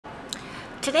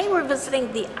Today we're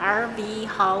visiting the RV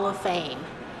Hall of Fame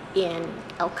in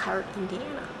Elkhart,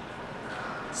 Indiana.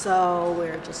 So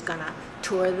we're just gonna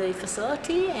tour the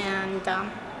facility and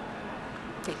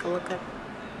take a look at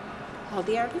all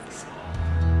the RVs.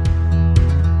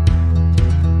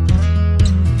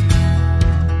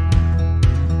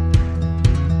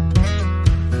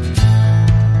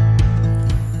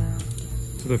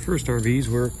 So the first RVs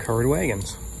were covered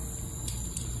wagons.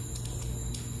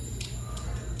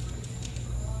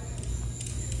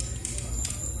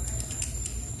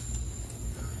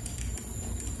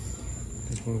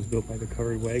 This one was built by the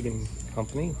Covered Wagon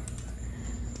Company.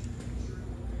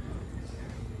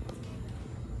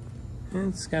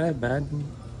 And it's got a bed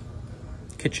and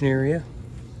kitchen area.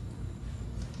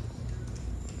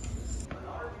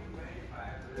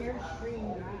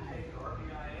 Airstream.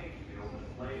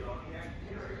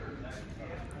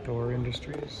 Door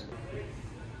Industries.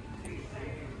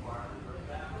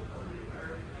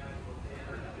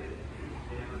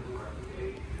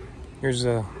 Here's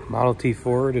a Model T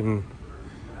Ford and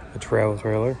a travel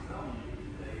trailer.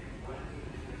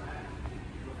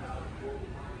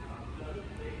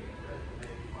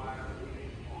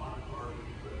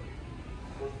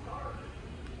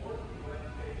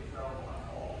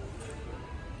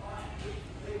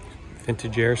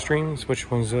 Vintage Airstreams. Which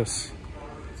one's this?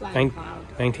 Flying Cloud.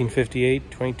 1958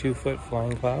 22-foot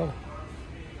Flying Cloud.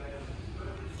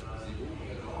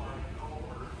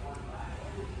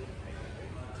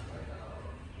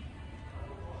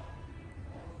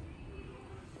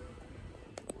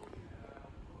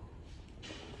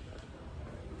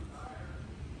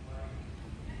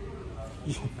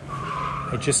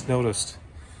 I just noticed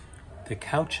the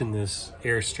couch in this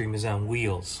Airstream is on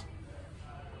wheels.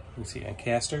 You can see on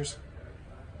casters.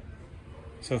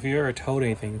 So if you ever towed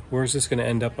anything, where's this going to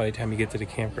end up by the time you get to the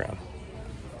campground?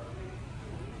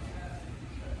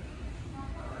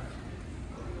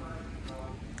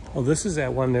 Well, this is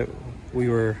that one that we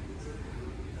were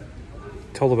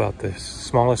told about, the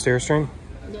smallest Airstream.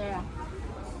 Yeah.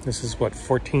 This is what,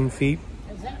 14 feet?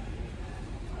 Is that?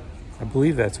 I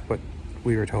believe that's what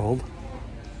we were told.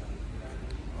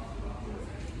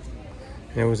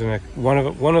 And it was in one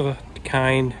of a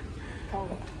kind.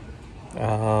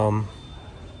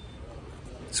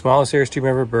 Smallest Airstream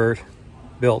ever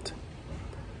built.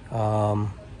 And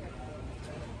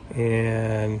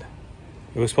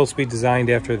it was supposed to be designed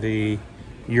after the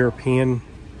European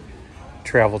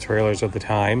travel trailers of the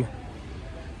time.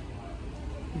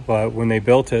 But when they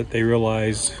built it, they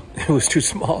realized it was too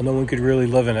small. No one could really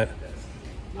live in it.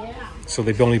 Yeah. So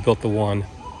they've only built the one.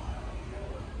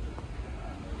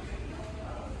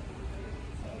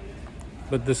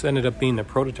 But this ended up being a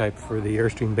prototype for the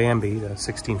Airstream Bambi, the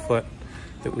 16-foot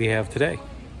that we have today.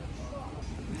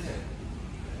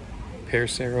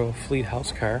 Pacero Fleet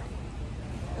House car.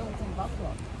 That was in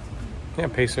Buffalo. Yeah,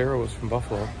 Pacero was from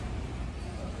Buffalo.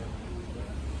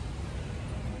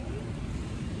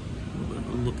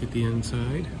 Look at the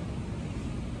inside.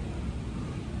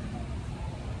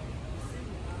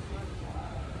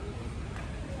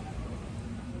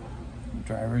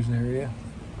 Driver's area.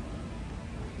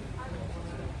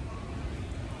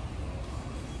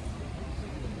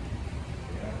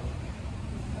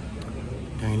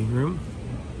 Dining room.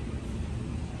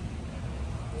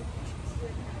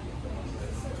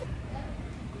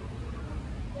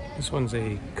 This one's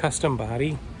a custom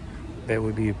body that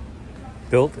would be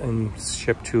built and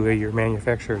shipped to your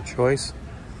manufacturer of choice.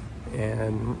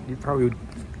 And you probably would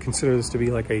consider this to be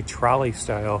like a trolley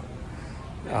style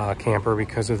camper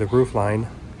because of the roof line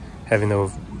having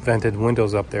those vented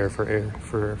windows up there for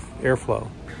airflow.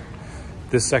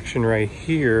 This section right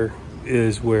here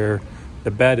is where the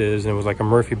bed is, and it was like a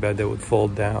Murphy bed that would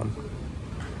fold down.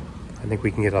 I think we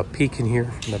can get a peek in here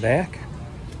from the back.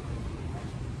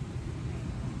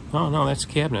 Oh no, that's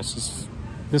cabinets.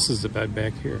 This is the bed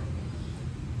back here.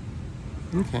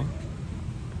 Okay.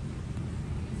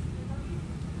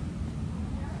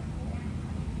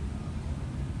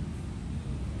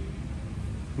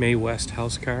 Mae West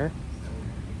house car.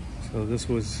 So this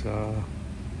was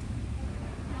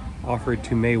offered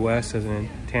to Mae West as an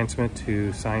enhancement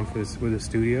to sign for this with the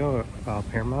studio,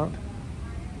 Paramount.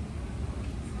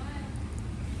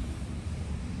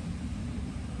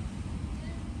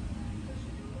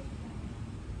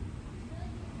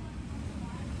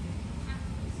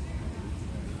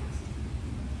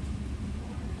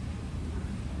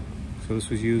 So this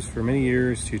was used for many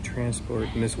years to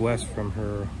transport Miss West from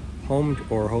her home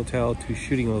or hotel to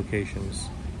shooting locations.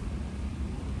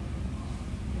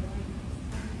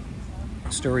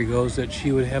 Story goes that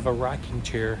she would have a rocking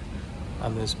chair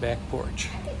on this back porch.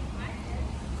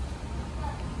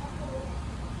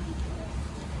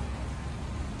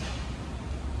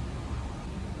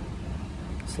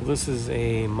 So this is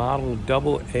a model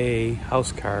AA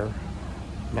house car,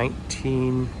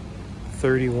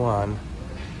 1931.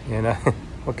 And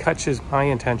what catches my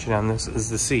attention on this is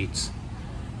the seats.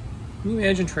 Can you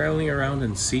imagine traveling around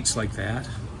in seats like that?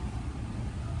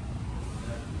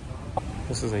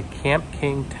 This is a Camp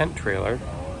King tent trailer.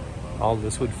 All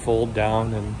this would fold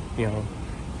down and, you know,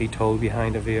 be towed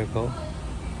behind a vehicle.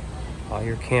 All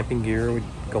your camping gear would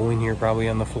go in here probably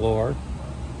on the floor.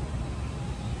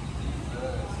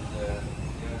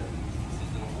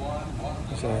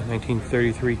 It's a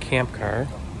 1933 camp car.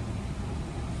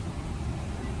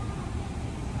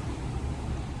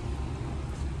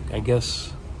 I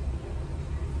guess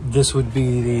this would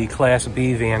be the Class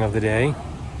B van of the day.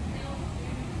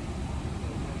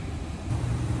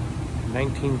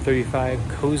 1935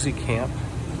 Cozy Camp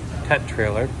tent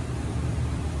trailer.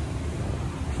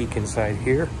 Peek inside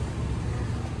here.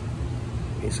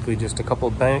 Basically just a couple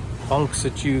bunks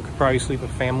that you could probably sleep a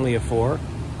family of 4.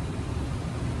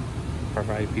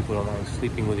 Provided people don't mind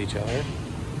sleeping with each other.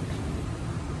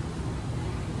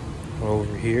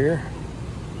 Over here.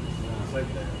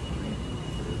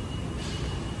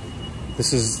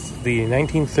 This is the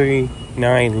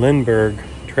 1939 Lindbergh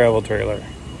travel trailer.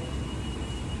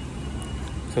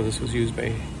 So this was used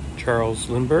by Charles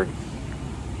Lindbergh.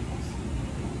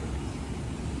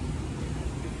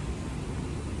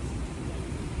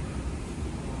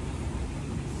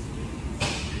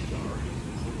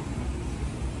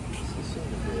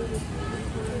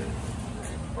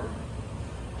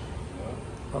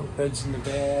 Bunk beds in the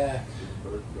back.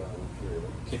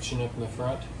 Kitchen up in the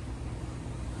front.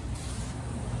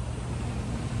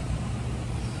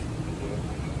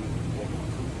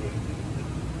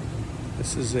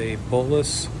 This is a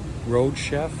Bolus Road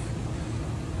Chef.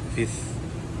 If you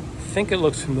think it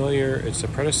looks familiar, it's a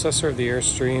predecessor of the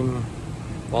Airstream.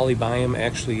 Wally Byam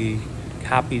actually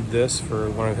copied this for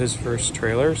one of his first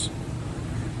trailers.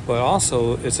 But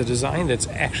also, it's a design that's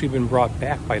actually been brought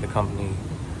back by the company.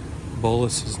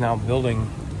 Bolus is now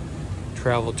building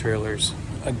travel trailers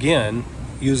again,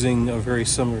 using a very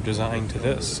similar design to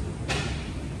this.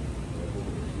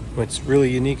 What's really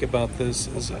unique about this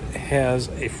is it has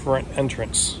a front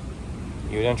entrance.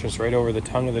 You would entrance right over the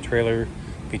tongue of the trailer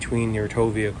between your tow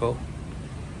vehicle.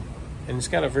 And it's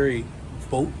got a very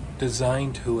boat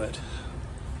design to it.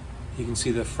 You can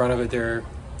see the front of it there,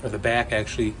 or the back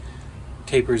actually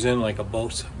tapers in like a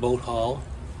boat hull.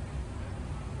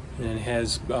 And it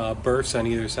has berths on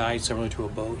either side, similar to a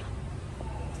boat.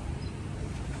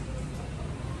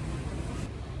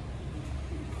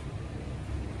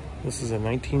 This is a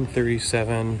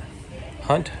 1937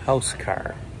 Hunt house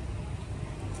car.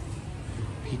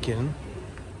 Peek in.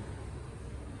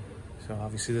 So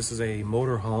obviously this is a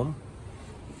motor home.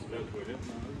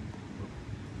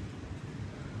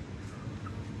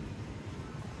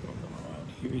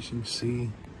 Here you can see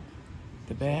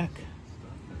the back.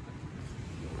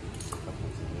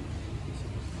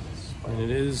 And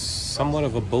it is somewhat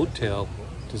of a boat tail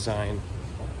design,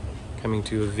 coming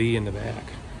to a V in the back.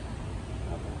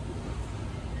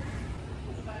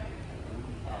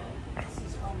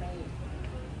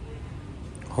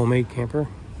 Homemade camper.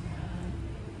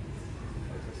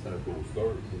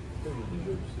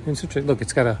 And such a, look,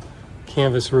 it's got a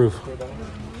canvas roof.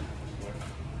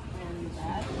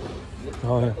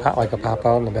 Oh, and like a pop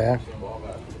out in the back.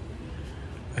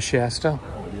 A Shasta,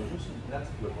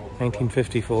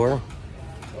 1954.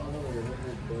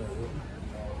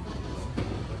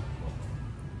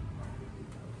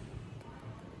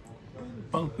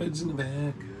 Bunk beds in the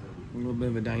back. A little bit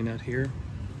of a dinette here.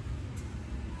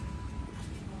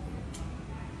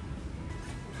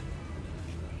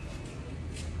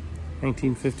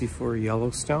 '54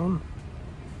 Yellowstone.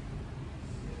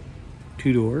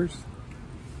 2 doors.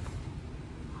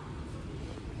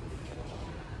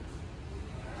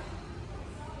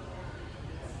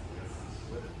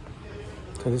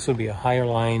 So this would be a higher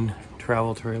line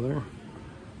travel trailer.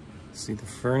 See the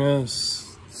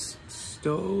furnace,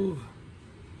 stove,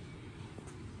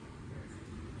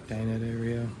 dinette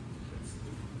area,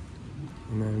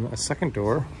 and then a second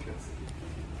door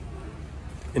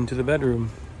into the bedroom.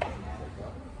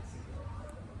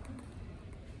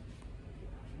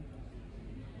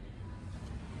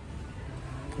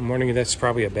 I'm wondering if that's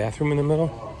probably a bathroom in the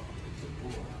middle.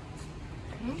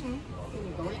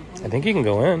 I think you can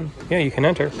go in. Yeah, you can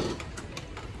enter.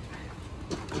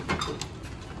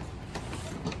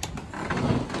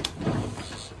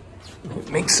 It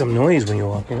makes some noise when you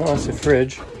walk in. Oh, that's the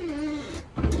fridge.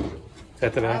 Is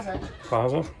that the bath?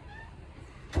 Closet?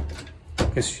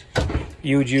 Because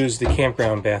you would use the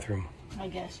campground bathroom. I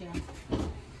guess, yeah.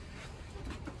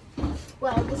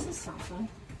 Well, this is something.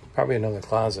 Probably another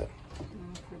closet.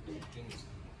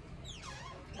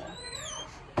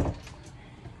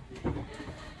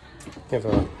 You have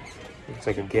a, it's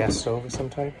like a gas stove of some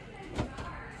type?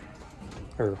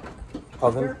 Or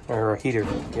oven? Or a heater.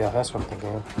 Yeah, that's what I'm thinking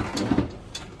of.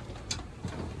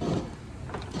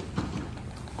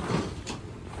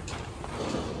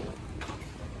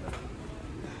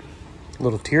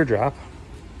 Little teardrop.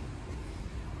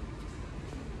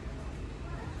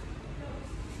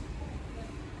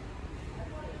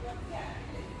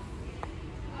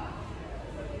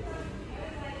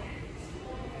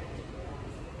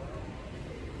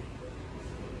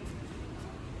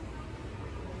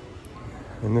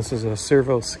 And this is a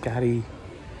Servo Scotty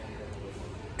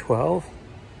 12.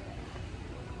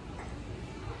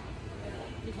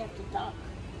 You'd have to duck.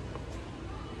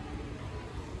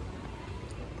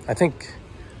 I think,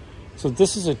 so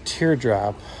this is a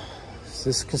teardrop. Is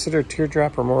this considered a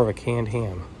teardrop or more of a canned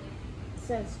ham? It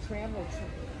says travel trailer.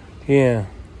 Yeah.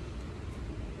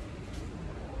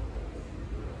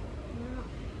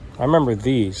 I remember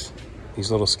these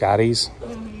little Scotties.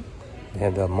 Mm-hmm. They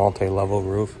had the multi-level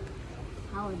roof.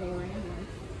 Holiday Rambler.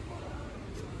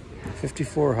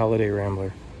 54 Holiday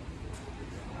Rambler.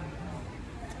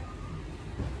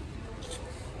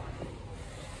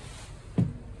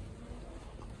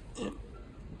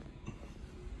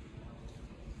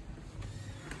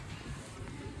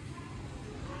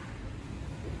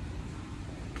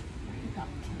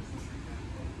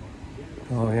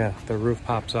 Oh yeah, the roof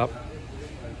pops up. Got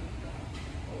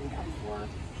four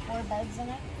beds in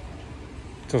it.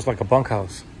 So it's like a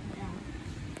bunkhouse. Yeah.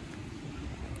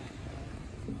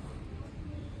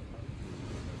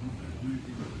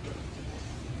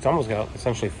 It's almost got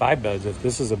essentially 5 beds if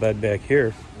this is a bed back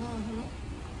here. Mm-hmm.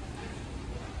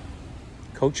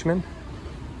 Coachman.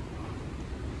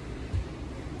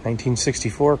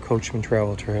 1964 Coachman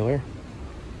travel trailer.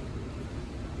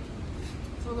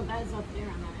 So the bed's up there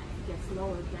and then it gets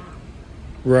lowered down.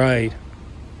 Right.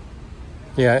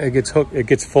 Yeah, it gets hooked. It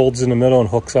gets folds in the middle and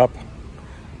hooks up.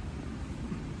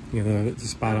 You have the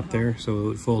spot up there, so it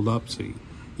would fold up, so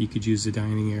you could use the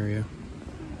dining area.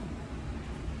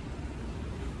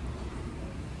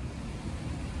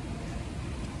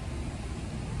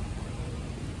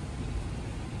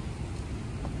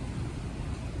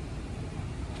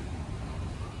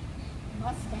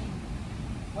 Mustang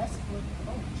Westwood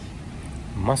Coach.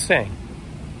 Mustang.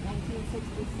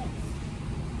 1966.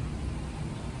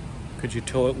 Could you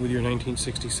tow it with your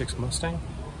 1966 Mustang?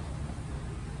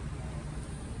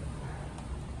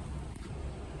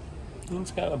 And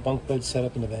it's got a bunk bed set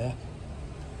up in the back.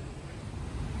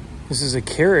 This is a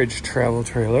carriage travel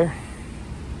trailer.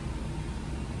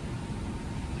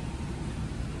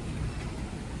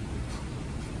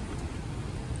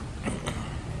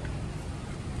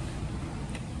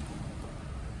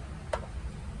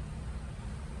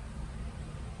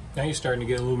 Now you're starting to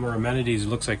get a little more amenities. It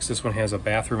looks like this one has a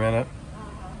bathroom in it.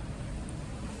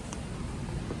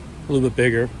 A little bit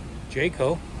bigger.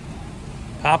 Jayco.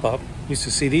 Pop-up. Used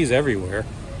to see these everywhere.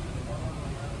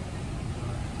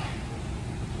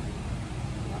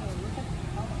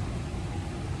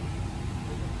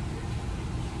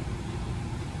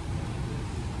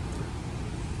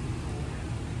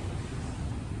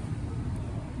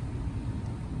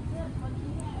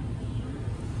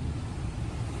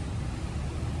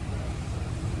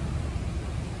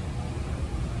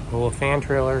 A little fan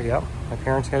trailer, yep. My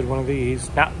parents had one of these.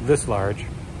 Not this large.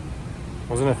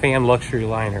 Wasn't a fan luxury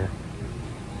liner.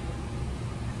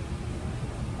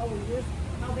 Oh,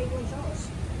 how big was yours?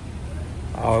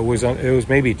 Oh, it was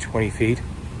maybe 20 feet.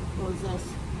 What was this?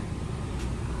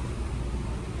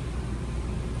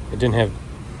 It didn't have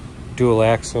dual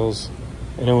axles,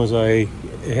 and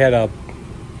it had a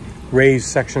raised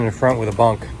section in the front with a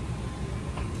bunk.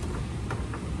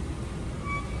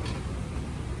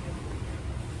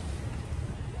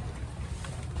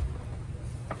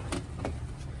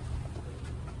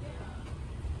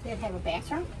 Did it have a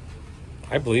bathroom?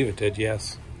 I believe it did,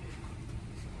 yes.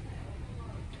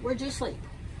 Where'd you sleep?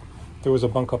 There was a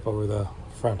bunk up over the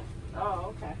front.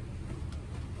 Oh, okay.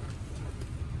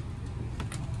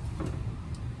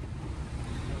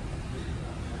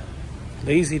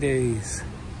 Lazy Days.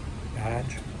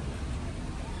 Dodge.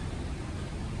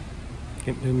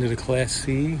 Getting into the Class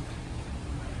C and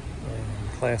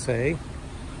Class A.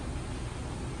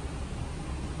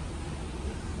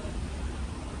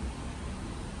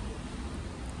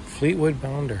 Fleetwood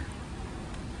Bounder.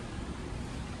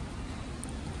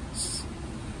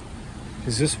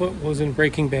 Is this what was in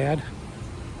Breaking Bad?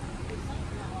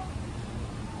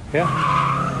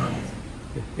 Yeah.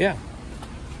 Yeah.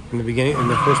 In the beginning, in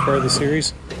the first part of the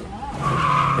series,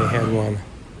 they had one.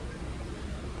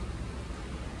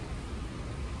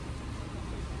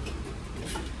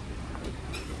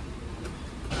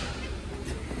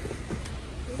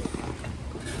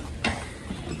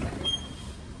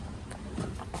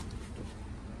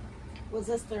 Was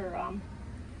this their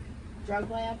drug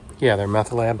lab? Yeah, their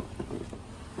meth lab.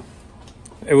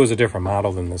 It was a different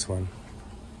model than this one.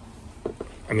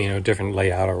 I mean, a different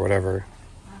layout or whatever.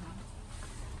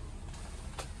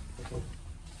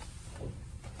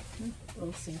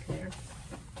 Little sink there.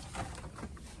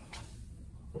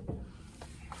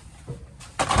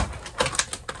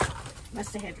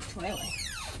 Must have had a toilet.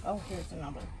 Oh, here's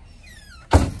another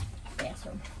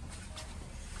bathroom.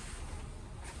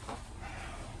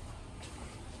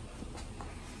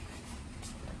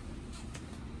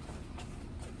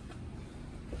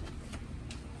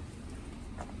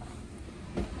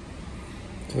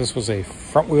 So this was a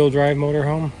front-wheel drive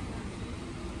motorhome.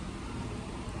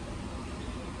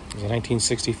 It was a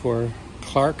 1964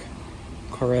 Clark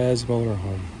Corraz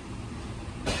motorhome.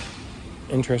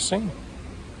 Interesting.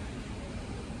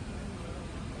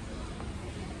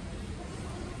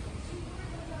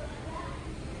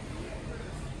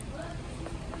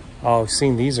 Oh, I've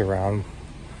seen these around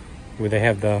where they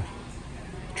have the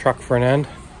truck front end.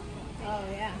 Oh,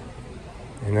 yeah.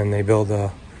 And then they build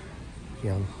a,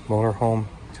 motorhome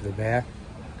to the back.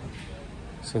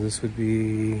 So this would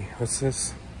be, what's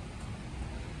this?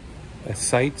 A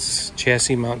Sites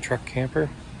chassis mount truck camper.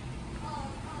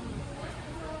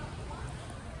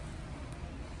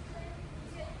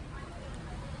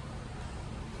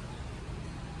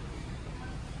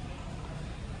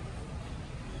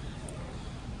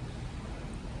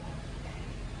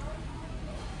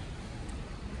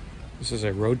 This is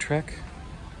a Road Trek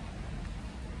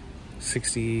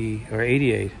 60 or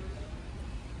 88.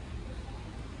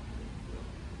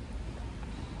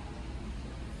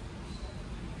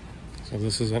 So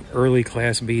this is an early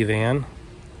Class B van.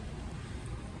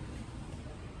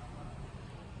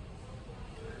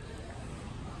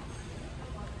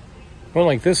 One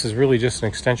like this is really just an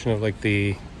extension of like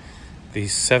the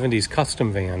 70s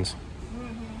custom vans.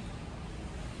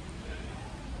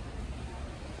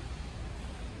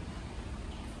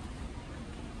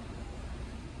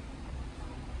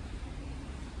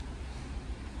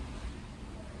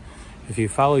 If you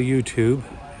follow YouTube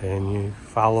and you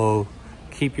follow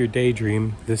Keep Your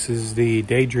Daydream, this is the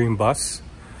Daydream bus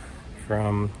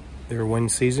from their one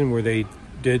season where they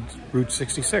did Route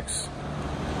 66.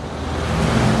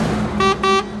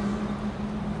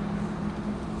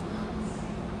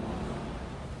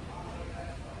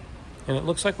 And it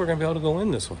looks like we're going to be able to go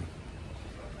in this one.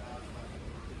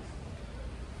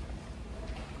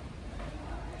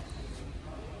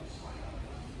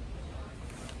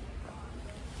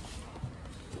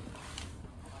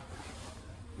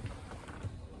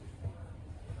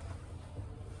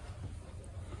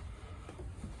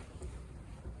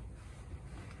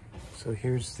 So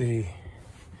here's the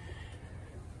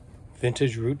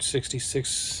vintage Route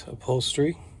 66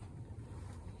 upholstery.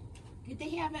 Did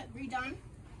they have it redone?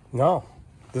 No,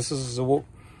 this is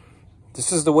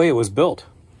the way it was built.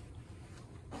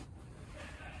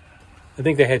 I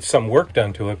think they had some work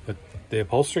done to it, but the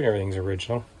upholstery and everything's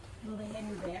original. Well, they had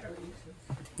new batteries.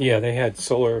 Yeah, they had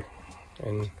solar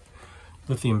and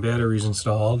lithium batteries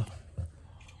installed.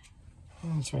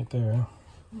 Oh, it's right there.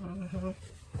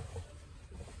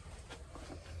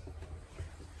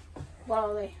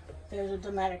 Well, there's a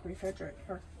Dometic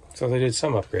refrigerator. So they did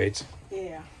some upgrades.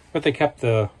 Yeah. But they kept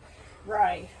the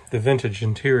vintage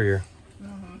interior.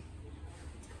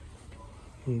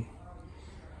 The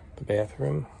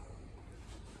bathroom.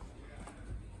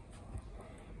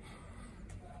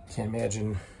 Can't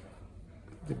imagine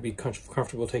it'd be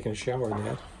comfortable taking a shower in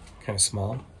that. Kind of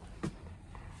small.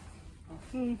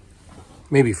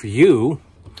 Maybe for you.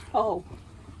 Oh.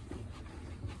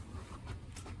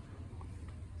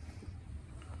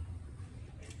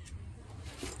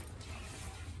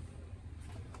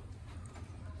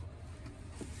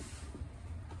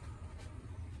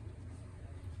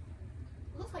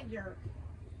 Looks like you're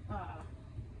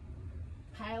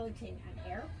piloting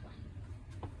an airplane.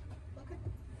 Look at,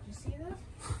 did you see this?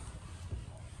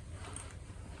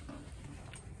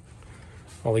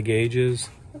 All the gauges.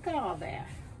 Look at all that.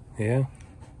 Yeah.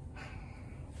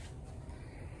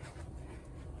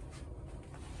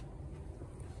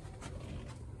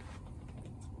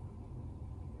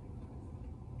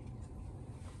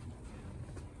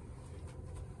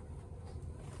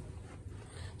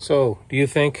 So, do you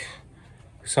think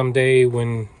someday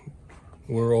when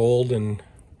we're old and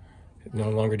no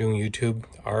longer doing YouTube,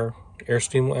 our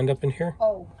Airstream will end up in here?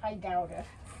 Oh, I doubt it.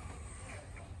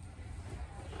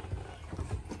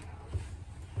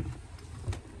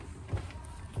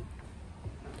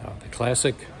 The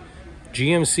classic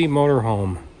GMC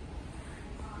motorhome,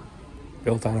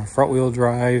 built on a front-wheel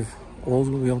drive, old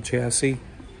wheel chassis,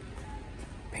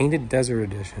 painted desert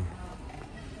edition.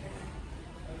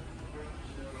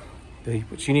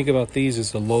 What's unique about these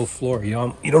is the low floor. You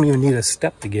don't even need a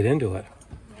step to get into it.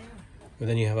 But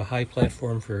then you have a high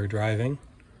platform for driving.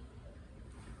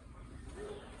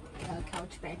 Got a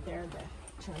couch back there that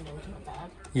turned into a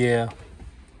bed. Yeah.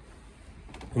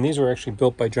 And these were actually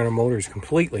built by General Motors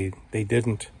completely. They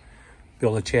didn't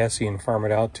build a chassis and farm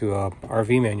it out to a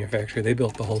RV manufacturer. They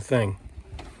built the whole thing.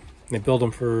 They built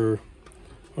them for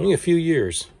only a few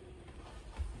years.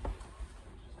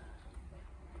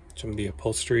 Some of the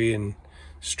upholstery and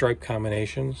stripe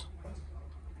combinations.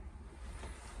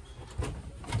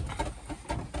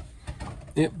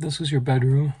 Yep, this is your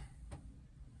bedroom.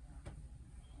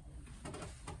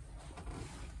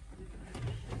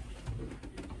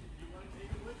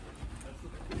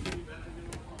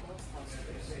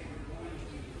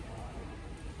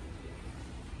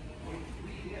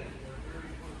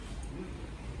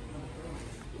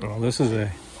 Well, this is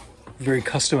a very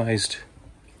customized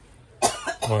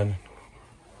one.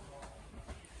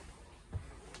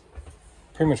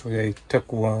 Pretty much they took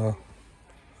GMC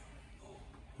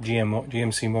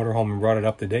motorhome and brought it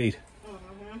up to date.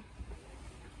 Mm-hmm.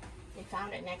 They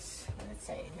found it next, let's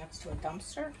say, next to a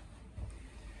dumpster.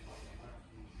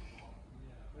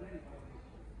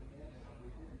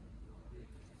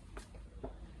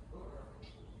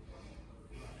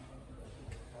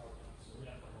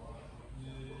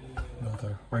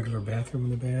 Another regular bathroom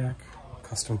in the back,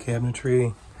 custom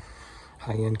cabinetry,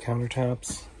 high-end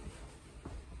countertops.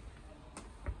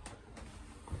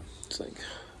 It's like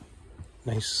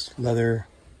nice leather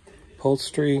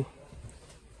upholstery.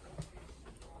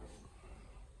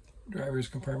 Driver's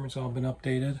compartments all been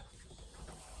updated.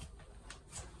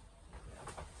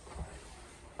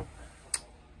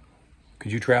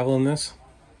 Could you travel in this?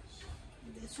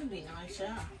 This would be nice,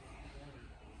 yeah.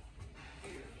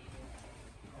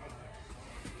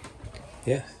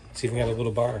 Yeah, it's even got a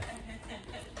little bar.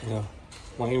 You know,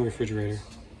 wine refrigerator.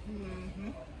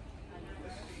 Mm-hmm.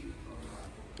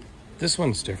 This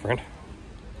one's different.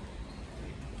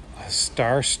 A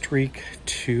Star Streak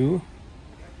 2.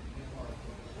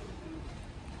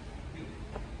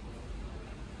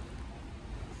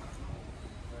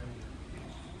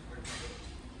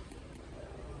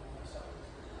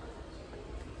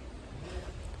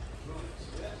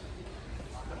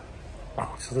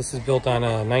 So this is built on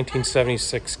a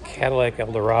 1976 Cadillac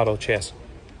Eldorado chassis.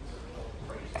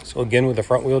 So again with the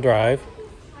front wheel drive.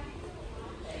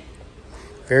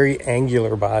 Very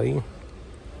angular body.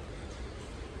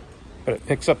 But it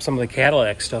picks up some of the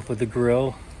Cadillac stuff with the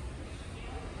grille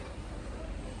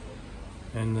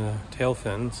and the tail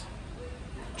fins,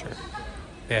 which are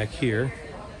back here.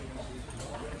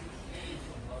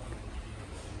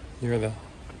 Here are the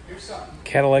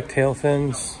Cadillac tail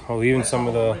fins. Oh, even some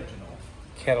of the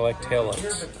Cadillac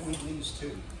taillights.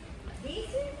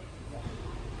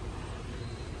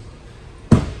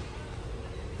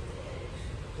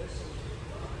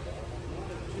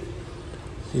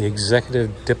 The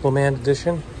Executive Diplomat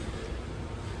Edition.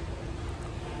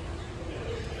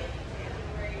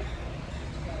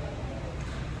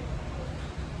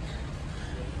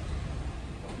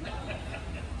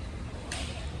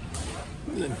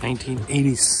 The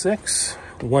 1986,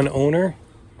 one owner.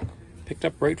 Picked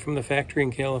up right from the factory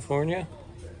in California.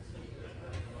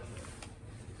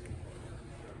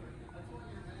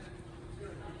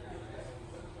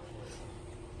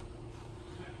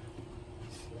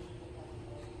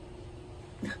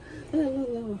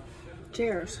 Little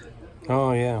chairs.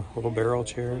 Oh yeah, little barrel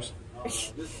chairs.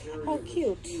 How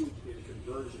cute.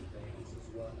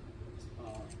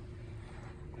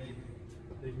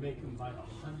 They make them by the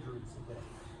hundreds a day.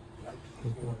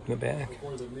 In the back.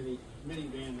 Before the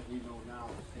minivan that we know now.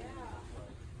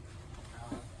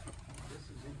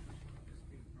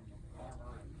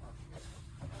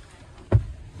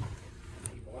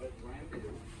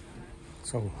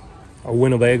 So, a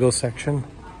Winnebago section.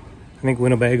 I think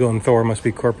Winnebago and Thor must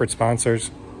be corporate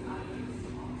sponsors.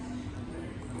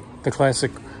 The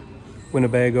classic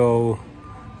Winnebago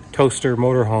toaster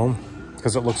motorhome,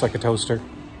 because it looks like a toaster.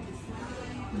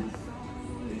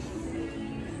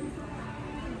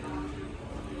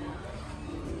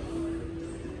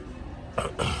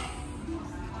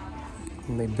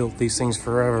 And they built these things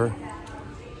forever.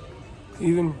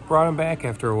 Even brought them back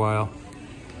after a while.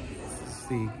 It's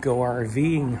the Go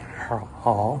RV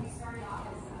Hall.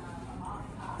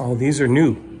 Oh, these are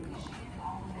new.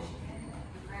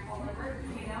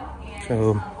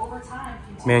 So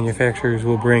manufacturers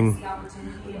will bring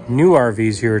new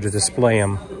RVs here to display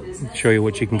them. Show you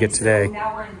what you can get today.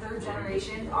 Now we're in third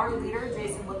generation. Our leader,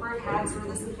 Jason Lippert, had sort of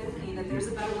this epiphany that there's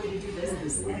a better way to do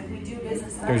business. And if we do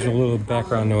business better, There's a little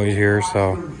background noise here,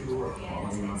 so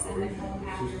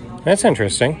that's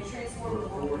interesting.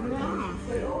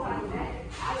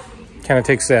 kind of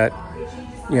takes that,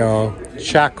 you know,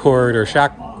 shock cord or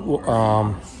shock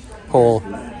pole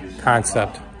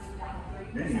concept.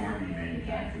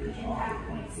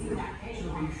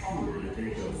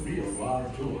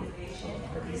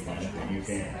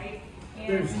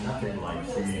 There's nothing like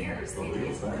seeing the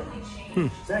real thing.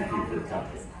 Thank you for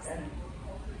coming.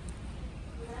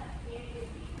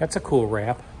 That's a cool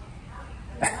wrap.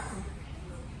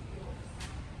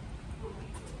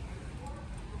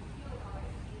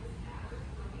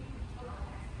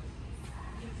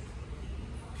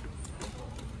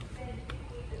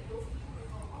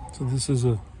 So this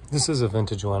is a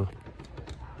vintage one.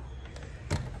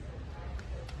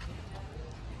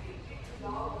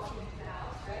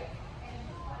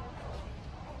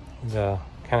 The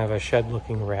kind of a shed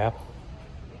looking wrap.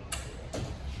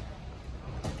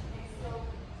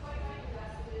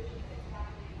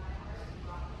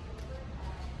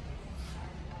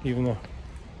 Even the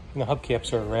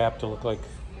hubcaps are wrapped to look like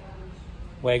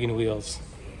wagon wheels.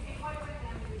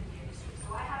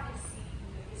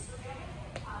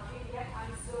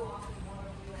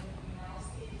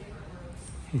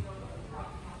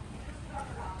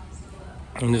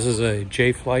 And this is a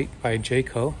J Flight by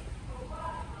Jayco.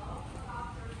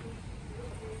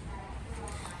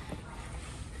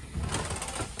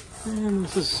 And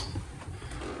this is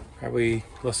probably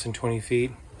less than 20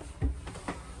 feet.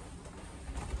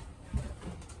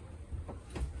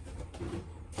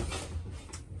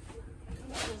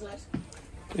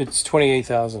 It's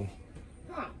 28,000.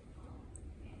 Huh.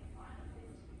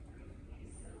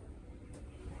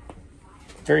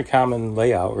 Very common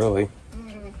layout, really.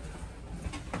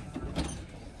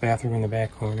 Bathroom in the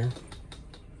back corner.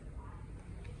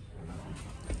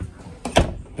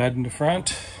 Bed in the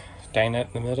front.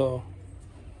 Dinette in the middle.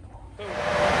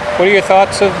 What are your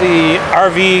thoughts of the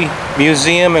RV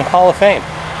Museum and Hall of Fame?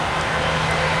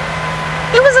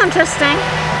 It was interesting.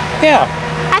 Yeah.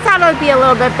 I thought it would be a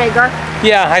little bit bigger.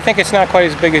 Yeah, I think it's not quite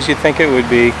as big as you'd think it would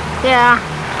be. Yeah.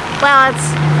 Well,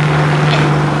 it's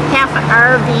half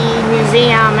RV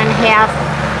museum and half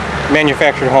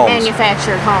Manufactured homes.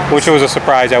 manufactured homes. Which was a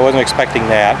surprise. I wasn't expecting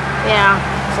that. Yeah.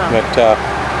 So But,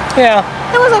 yeah.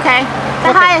 it was okay.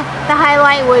 The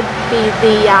highlight would be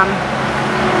the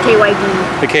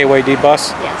KYD. The KYD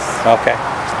bus? Yes. Okay.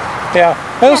 Yeah.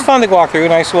 It was fun to walk through. A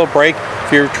nice little break.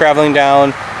 If you're traveling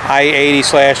down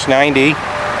I-80/90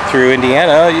 through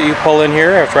Indiana, you pull in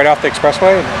here. It's right off the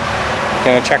expressway.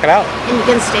 And check it out. And you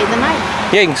can stay the night.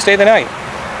 Yeah, you can stay the night.